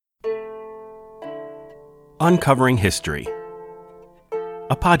Uncovering History,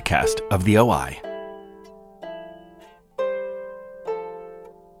 a podcast of the OI.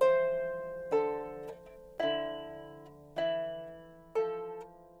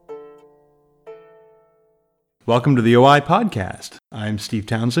 Welcome to the OI Podcast. I'm Steve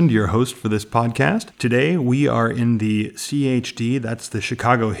Townsend, your host for this podcast. Today we are in the CHD, that's the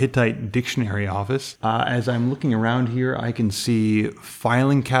Chicago Hittite Dictionary office. As I'm looking around here, I can see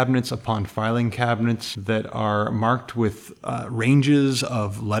filing cabinets upon filing cabinets that are marked with ranges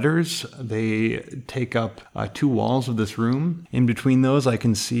of letters. They take up 2 walls of this room. In between those, I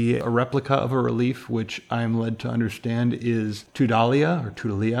can see a replica of a relief, which I'm led to understand is Tudalia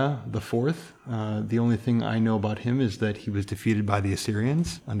the Fourth. The only thing I know about him is that he was defeated by the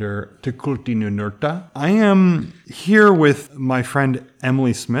Assyrians under Tukulti-Ninurta. I am here with my friend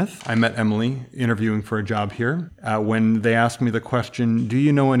Emily Smith. I met Emily interviewing for a job here when they asked me the question, do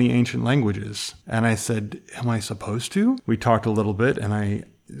you know any ancient languages? And I said, am I supposed to? We talked a little bit and I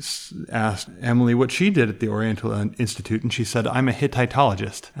asked Emily what she did at the Oriental Institute, and she said, I'm a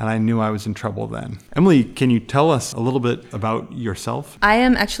Hittitologist, and I knew I was in trouble then. Emily, can you tell us a little bit about yourself? I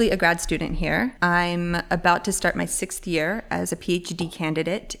am actually a grad student here. I'm about to start my 6th year as a PhD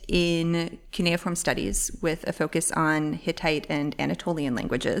candidate in cuneiform studies with a focus on Hittite and Anatolian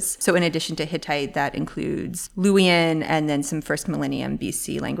languages. So in addition to Hittite, that includes Luwian and then some first millennium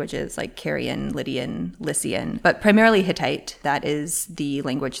BC languages like Carian, Lydian, Lycian, but primarily Hittite. That is the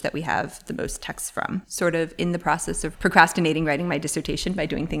language that we have the most texts from. Sort of in the process of procrastinating writing my dissertation by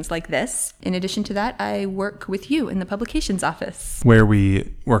doing things like this. In addition to that, I work with you in the publications office, where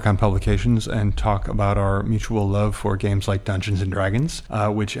we work on publications and talk about our mutual love for games like Dungeons and Dragons,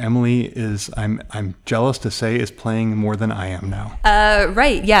 which Emily is, I'm jealous to say, is playing more than I am now.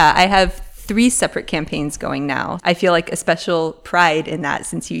 Right, yeah. I have 3 separate campaigns going now. I feel like a special pride in that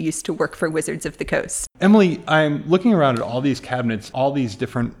since you used to work for Wizards of the Coast. Emily, I'm looking around at all these cabinets, all these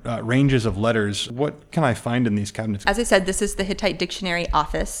different ranges of letters. What can I find in these cabinets? As I said, this is the Hittite Dictionary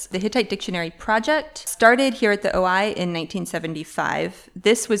office. The Hittite Dictionary project started here at the OI in 1975.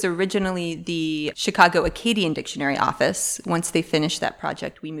 This was originally the Chicago Acadian Dictionary office. Once they finished that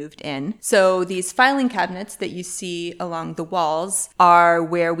project, we moved in. So these filing cabinets that you see along the walls are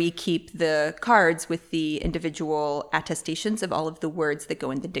where we keep the cards with the individual attestations of all of the words that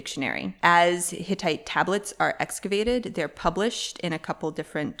go in the dictionary. As Hittite tablets are excavated, they're published in a couple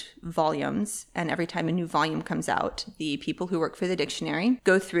different volumes, and every time a new volume comes out, the people who work for the dictionary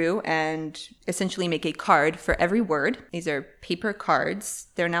go through and essentially make a card for every word. These are paper cards.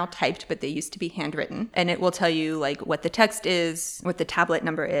 They're now typed, but they used to be handwritten, and it will tell you like what the text is, what the tablet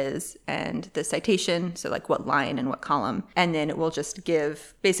number is, and the citation, so like what line and what column, and then it will just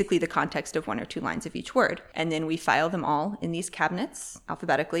give basically the context of 1 or 2 lines of each word. And then we file them all in these cabinets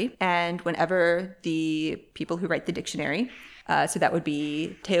alphabetically. And whenever the people who write the dictionary, so that would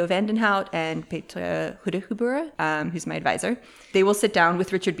be Theo Vandenhout and Petra Hudehuber, who's my advisor, they will sit down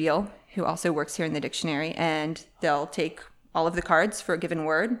with Richard Beale, who also works here in the dictionary, and they'll take all of the cards for a given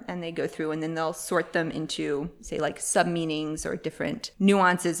word, and they go through and then they'll sort them into, say, like sub-meanings or different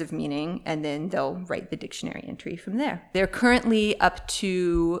nuances of meaning, and then they'll write the dictionary entry from there. They're currently up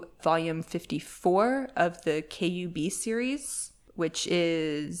to volume 54 of the KUB series, which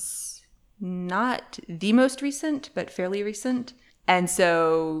is not the most recent, but fairly recent. And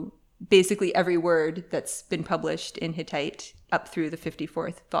so basically every word that's been published in Hittite up through the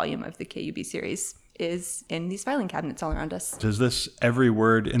 54th volume of the KUB series is in these filing cabinets all around us. Is this every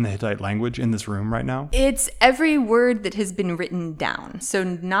word in the Hittite language in this room right now? It's every word that has been written down. So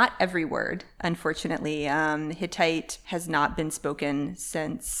not every word, unfortunately. Hittite has not been spoken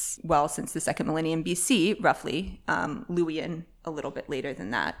since the 2nd millennium BC, roughly. Luwian a little bit later than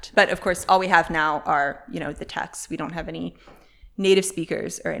that. But of course, all we have now are, the texts. We don't have any native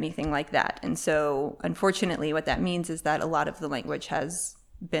speakers or anything like that. And so unfortunately, what that means is that a lot of the language has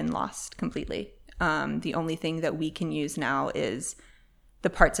been lost completely. The only thing that we can use now is the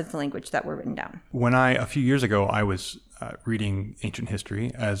parts of the language that were written down. A few years ago, I was reading ancient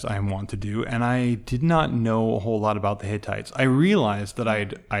history, as I want to do, and I did not know a whole lot about the Hittites. I realized that I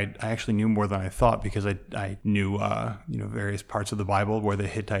actually knew more than I thought because I knew various parts of the Bible where the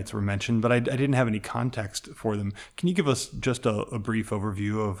Hittites were mentioned, but I didn't have any context for them. Can you give us just a brief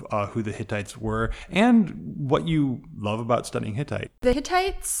overview of who the Hittites were and what you love about studying Hittite? The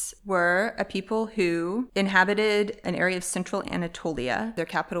Hittites were a people who inhabited an area of central Anatolia. Their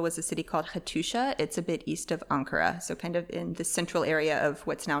capital was a city called Hattusha. It's a bit east of Ankara, so kind kind of in the central area of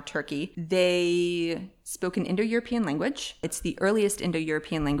what's now Turkey. They spoke an Indo-European language. It's the earliest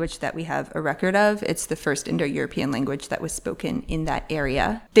Indo-European language that we have a record of. It's the first Indo-European language that was spoken in that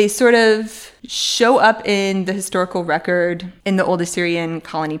area. They sort of show up in the historical record in the Old Assyrian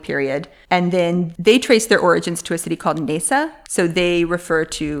colony period, and then they trace their origins to a city called Nesa. So they refer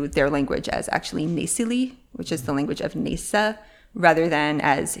to their language as actually Nesili, which is the language of Nesa, rather than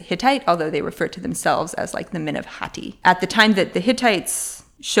as Hittite, although they refer to themselves as like the men of Hatti. At the time that the Hittites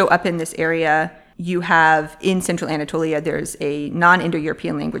show up in this area, you have in central Anatolia, there's a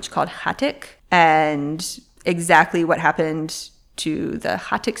non-Indo-European language called Hattic, and exactly what happened to the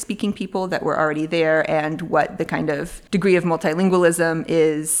Hattic-speaking people that were already there and what the kind of degree of multilingualism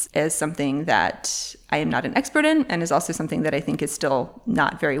is something that I am not an expert in, and is also something that I think is still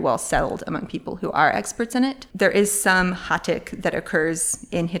not very well settled among people who are experts in it. There is some Hattic that occurs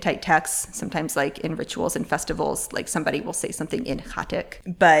in Hittite texts, sometimes like in rituals and festivals, like somebody will say something in Hattic,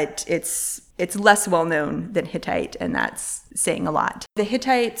 but it's less well known than Hittite, and that's saying a lot. The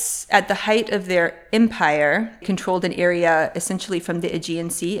Hittites, at the height of their empire, controlled an area essentially from the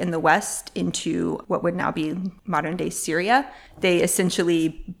Aegean Sea in the west into what would now be modern-day Syria. They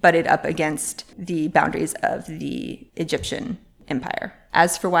essentially butted up against the boundaries of the Egyptian empire.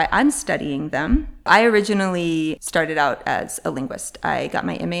 As for why I'm studying them, I originally started out as a linguist. I got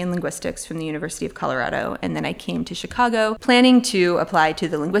my MA in linguistics from the University of Colorado, and then I came to Chicago planning to apply to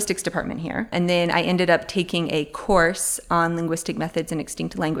the linguistics department here. And then I ended up taking a course on linguistic methods in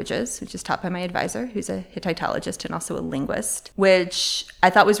extinct languages, which is taught by my advisor, who's a Hittitologist and also a linguist, which I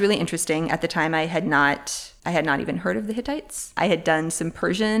thought was really interesting. At the time, I had not even heard of the Hittites. I had done some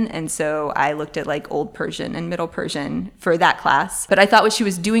Persian, and so I looked at like Old Persian and Middle Persian for that class. But I thought what she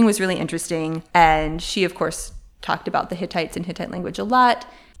was doing was really interesting, and she, of course, talked about the Hittites and Hittite language a lot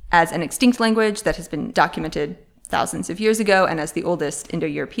as an extinct language that has been documented thousands of years ago and as the oldest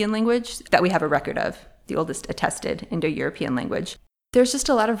Indo-European language that we have a record of, the oldest attested Indo-European language. There's just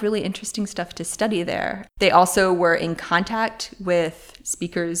a lot of really interesting stuff to study there. They also were in contact with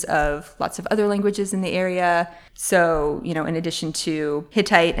speakers of lots of other languages in the area. So, in addition to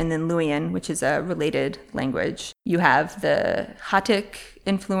Hittite and then Luwian, which is a related language, you have the Hattic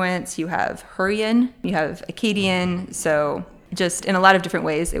influence, you have Hurrian, you have Akkadian. So just in a lot of different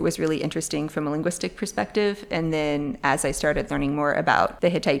ways, it was really interesting from a linguistic perspective. And then as I started learning more about the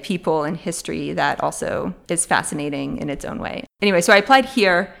Hittite people and history, that also is fascinating in its own way. Anyway, so I applied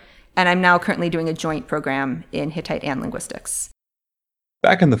here, and I'm now currently doing a joint program in Hittite and linguistics.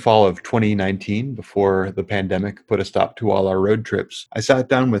 Back in the fall of 2019, before the pandemic put a stop to all our road trips, I sat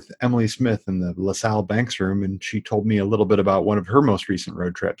down with Emily Smith in the LaSalle Banks room, and she told me a little bit about one of her most recent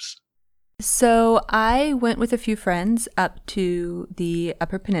road trips. So I went with a few friends up to the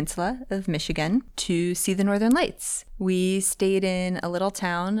Upper Peninsula of Michigan to see the Northern Lights. We stayed in a little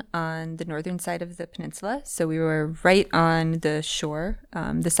town on the northern side of the peninsula. So we were right on the shore,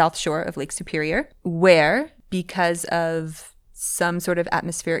 the south shore of Lake Superior, where, because of some sort of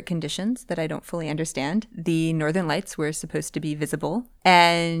atmospheric conditions that I don't fully understand, the Northern Lights were supposed to be visible.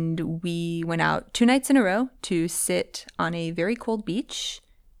 And we went out 2 nights in a row to sit on a very cold beach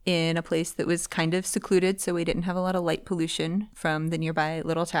in a place that was kind of secluded, so we didn't have a lot of light pollution from the nearby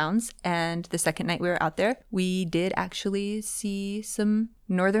little towns. And the second night we were out there, we did actually see some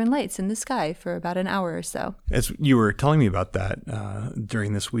northern lights in the sky for about an hour or so. As you were telling me about that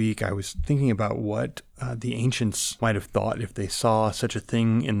during this week, I was thinking about what the ancients might have thought if they saw such a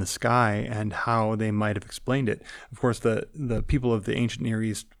thing in the sky and how they might have explained it. Of course, the people of the ancient Near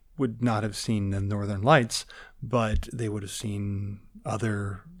East would not have seen the northern lights, but they would have seen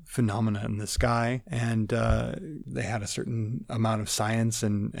other phenomena in the sky, and they had a certain amount of science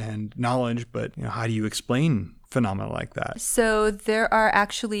and knowledge, but how do you explain phenomena like that? So there are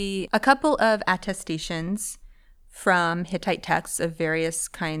actually a couple of attestations from Hittite texts of various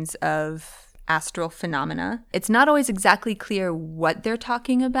kinds of astral phenomena. It's not always exactly clear what they're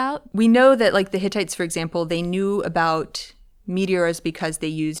talking about. We know that, like the Hittites, for example, they knew about meteors because they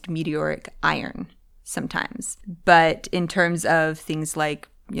used meteoric iron sometimes. But in terms of things like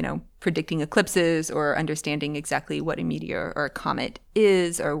predicting eclipses or understanding exactly what a meteor or a comet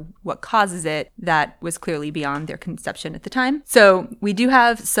is or what causes it, that was clearly beyond their conception at the time. So we do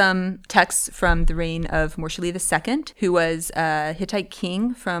have some texts from the reign of Mursili II, who was a Hittite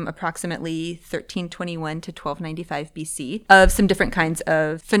king from approximately 1321 to 1295 BC, of some different kinds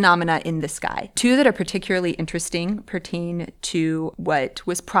of phenomena in the sky. 2 that are particularly interesting pertain to what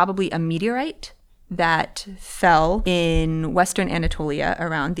was probably a meteorite that fell in western Anatolia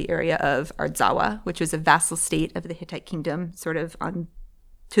around the area of Ardzawa, which was a vassal state of the Hittite kingdom, sort of on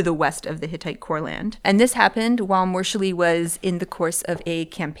to the west of the Hittite core land. And this happened while Mursili was in the course of a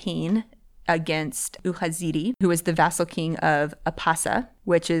campaign against Ukhazidi, who was the vassal king of Apasa,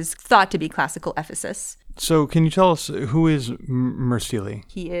 which is thought to be classical Ephesus. So can you tell us who is Mursili?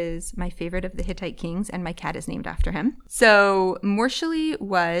 He is my favorite of the Hittite kings, and my cat is named after him. So Mursili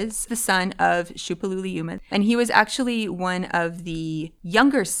was the son of Shupaluli-Yuma, and he was actually one of the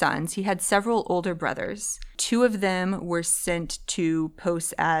younger sons. He had several older brothers. Two of them were sent to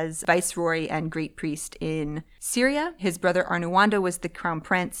posts as viceroy and great priest in Syria. His brother Arnuwanda was the crown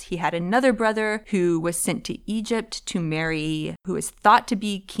prince. He had another brother who was sent to Egypt to marry, who is thought to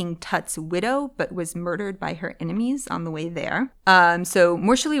be King Tut's widow, but was murdered by her enemies on the way there. So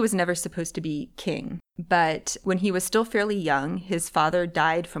Mursili was never supposed to be king. But when he was still fairly young, his father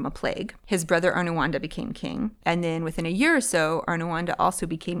died from a plague. His brother Arnuwanda became king. And then within a year or so, Arnuwanda also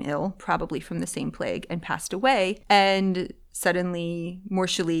became ill, probably from the same plague, and passed away. And suddenly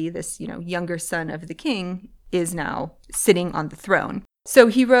Mursili, this, younger son of the king, is now sitting on the throne. So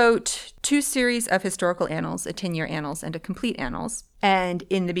he wrote 2 series of historical annals, a 10-year annals and a complete annals. And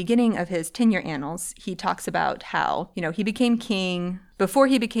in the beginning of his 10-year annals, he talks about how, he became king. Before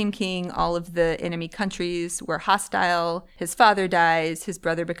he became king, all of the enemy countries were hostile. His father dies. His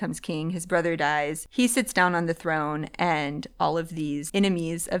brother becomes king. His brother dies. He sits down on the throne, and all of these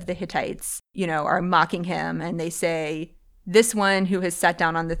enemies of the Hittites, are mocking him. And they say, this one who has sat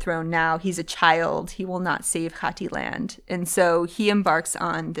down on the throne now, he's a child. He will not save Khati land. And so he embarks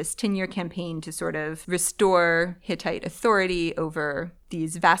on this 10-year campaign to sort of restore Hittite authority over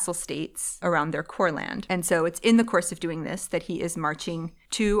these vassal states around their core land. And so it's in the course of doing this that he is marching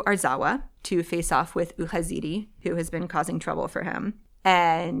to Arzawa to face off with Ukhazidi, who has been causing trouble for him.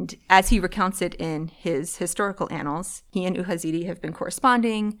 And as he recounts it in his historical annals, he and Ukhazidi have been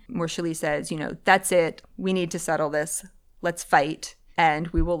corresponding. Mursili says, that's it. We need to settle this. Let's fight, and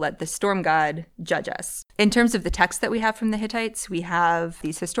we will let the storm god judge us. In terms of the text that we have from the Hittites, we have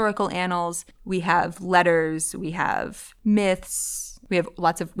these historical annals, we have letters, we have myths, we have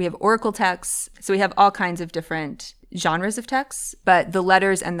oracle texts. So we have all kinds of different genres of texts, but the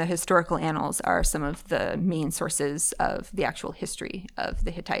letters and the historical annals are some of the main sources of the actual history of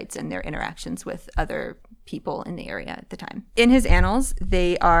the Hittites and their interactions with other people in the area at the time. In his annals,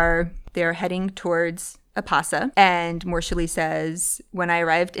 they're heading towards Apasa, and Mursili says, when I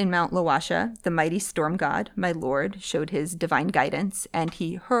arrived in Mount Lawasha, the mighty storm god, my lord, showed his divine guidance, and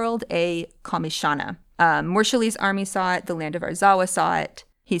he hurled a Kamishana. Mursili's army saw it, the land of Arzawa saw it.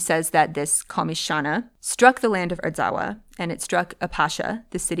 He says that this Kamishana struck the land of Arzawa, and it struck Apasha,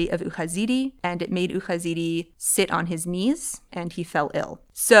 the city of Ukhazidi, and it made Ukhazidi sit on his knees, and he fell ill.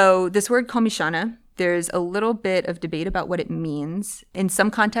 So this word Kamishana, there's a little bit of debate about what it means. In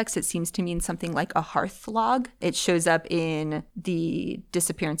some contexts, it seems to mean something like a hearth log. It shows up in the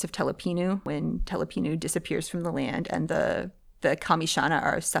disappearance of Telepinu, when Telepinu disappears from the land and the Kamishana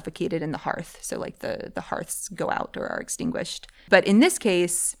are suffocated in the hearth. So like the hearths go out or are extinguished. But in this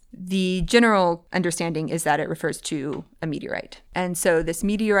case, the general understanding is that it refers to a meteorite. And so this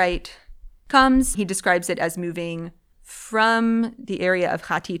meteorite comes, he describes it as moving from the area of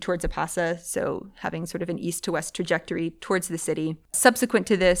Khati towards Apasa, so having sort of an east to west trajectory towards the city. Subsequent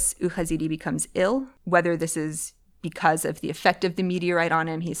to this, Ukhazidi becomes ill, whether this is because of the effect of the meteorite on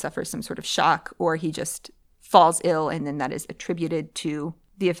him, he suffers some sort of shock, or he just falls ill and then that is attributed to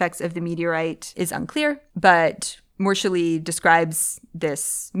the effects of the meteorite is unclear. But Mursili describes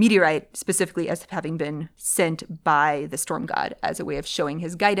this meteorite specifically as having been sent by the storm god as a way of showing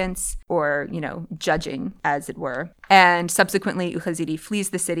his guidance or, judging, as it were. And subsequently, Ukhazidi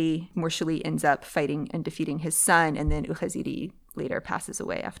flees the city. Mursili ends up fighting and defeating his son, and then Ukhazidi later passes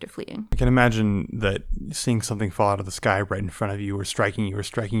away after fleeing. I can imagine that seeing something fall out of the sky right in front of you or striking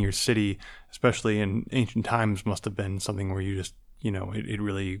your city, especially in ancient times, must have been something where you just, it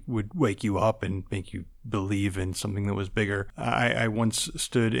really would wake you up and make you believe in something that was bigger. I once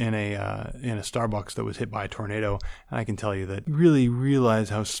stood in a Starbucks that was hit by a tornado, and I can tell you that you really realize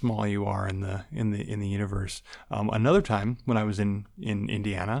how small you are in the universe. Another time when I was in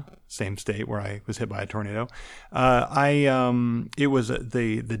Indiana, same state where I was hit by a tornado, it was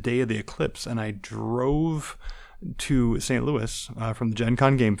the day of the eclipse, and I drove to St. Louis from the Gen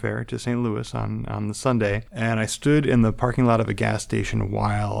Con Game Fair to St. Louis on the Sunday, and I stood in the parking lot of a gas station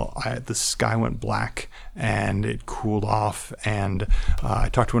while the sky went black and it cooled off, and I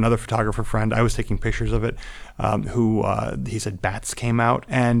talked to another photographer friend. I was taking pictures of it, who he said bats came out,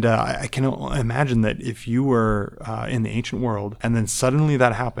 and I can imagine that if you were in the ancient world and then suddenly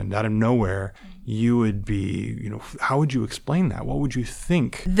that happened out of nowhere, you would be, how would you explain that? What would you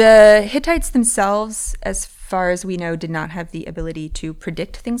think? The Hittites themselves, as far as we know, did not have the ability to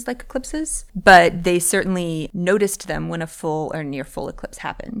predict things like eclipses, but they certainly noticed them when a full or near full eclipse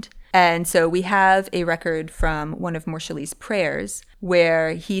happened. And so we have a record from one of Morshali's prayers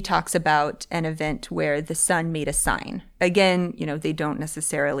where he talks about an event where the sun made a sign. Again, they don't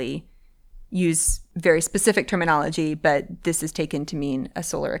necessarily use very specific terminology, but this is taken to mean a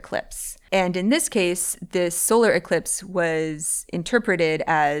solar eclipse. And in this case, this solar eclipse was interpreted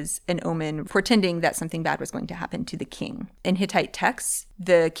as an omen portending that something bad was going to happen to the king. In Hittite texts,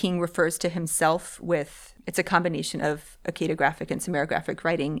 the king refers to himself with, it's a combination of Akkadographic and Sumerographic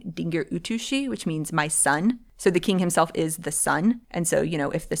writing, Dingir Utushi, which means my son. So the king himself is the sun. And so,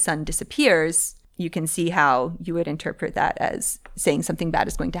 if the sun disappears, you can see how you would interpret that as saying something bad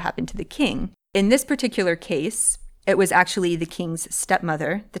is going to happen to the king. In this particular case, it was actually the king's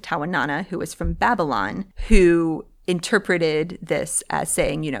stepmother, the Tawananna, who was from Babylon, who interpreted this as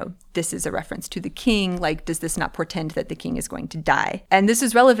saying, this is a reference to the king. Like, does this not portend that the king is going to die? And this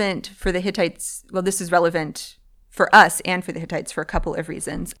is relevant for the Hittites. Well, this is relevant for us and for the Hittites for a couple of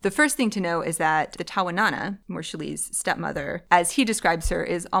reasons. The first thing to know is that the Tawananna, Morshali's stepmother, as he describes her,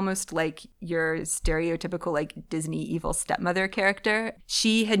 is almost like your stereotypical Disney evil stepmother character.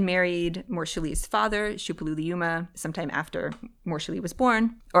 She had married Morshali's father, Shupoluliuma, sometime after Morshali was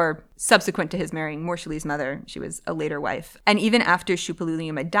born, or subsequent to his marrying Morshali's mother. She was a later wife. And even after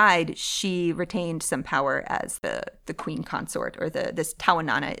Shupoluliuma died, she retained some power as the queen consort, or this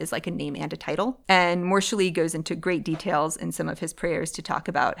Tawananna is like a name and a title. And Morshali goes into great details in some of his prayers to talk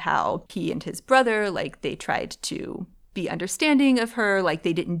about how he and his brother, they tried to be understanding of her,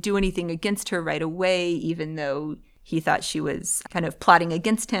 they didn't do anything against her right away, even though he thought she was kind of plotting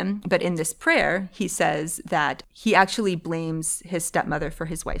against him. But in this prayer, he says that he actually blames his stepmother for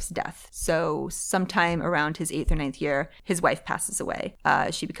his wife's death. So sometime around his 8th or 9th year, his wife passes away.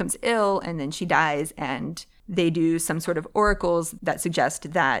 She becomes ill, and then she dies, and they do some sort of oracles that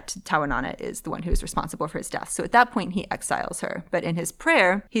suggest that Tawananna is the one who is responsible for his death. So at that point, he exiles her. But in his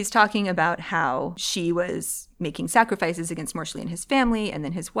prayer, he's talking about how she was making sacrifices against Morshali and his family, and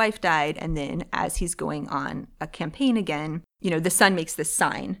then his wife died. And then as he's going on a campaign again, the sun makes this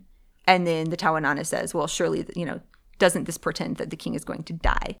sign. And then the Tawananna says, well, surely, doesn't this portend that the king is going to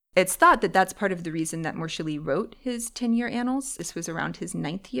die? It's thought that that's part of the reason that Morshali wrote his 10-year annals. This was around his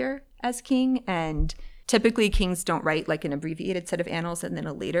 9th year as king, and typically, kings don't write an abbreviated set of annals and then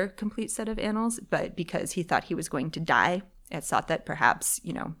a later complete set of annals, but because he thought he was going to die, it's thought that perhaps,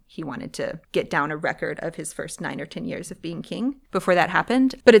 he wanted to get down a record of his first 9 or 10 years of being king before that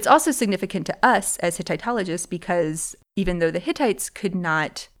happened. But it's also significant to us as Hittitologists because even though the Hittites could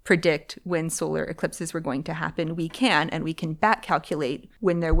not predict when solar eclipses were going to happen, we can back calculate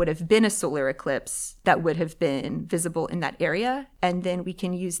when there would have been a solar eclipse that would have been visible in that area. And then we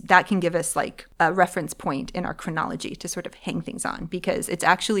can use that, can give us a reference point in our chronology to sort of hang things on, because it's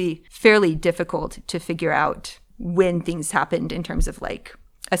actually fairly difficult to figure out when things happened in terms of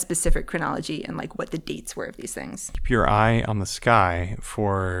a specific chronology and what the dates were of these things. Keep your eye on the sky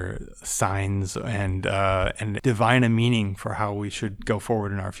for signs and divine a meaning for how we should go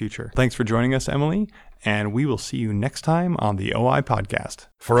forward in our future. Thanks for joining us, Emily, and we will see you next time on the OI Podcast.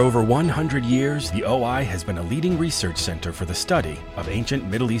 For over 100 years, the OI has been a leading research center for the study of ancient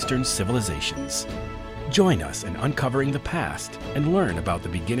Middle Eastern civilizations. Join us in uncovering the past and learn about the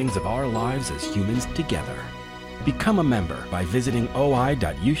beginnings of our lives as humans together. Become a member by visiting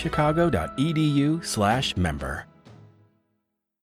oi.uchicago.edu/member.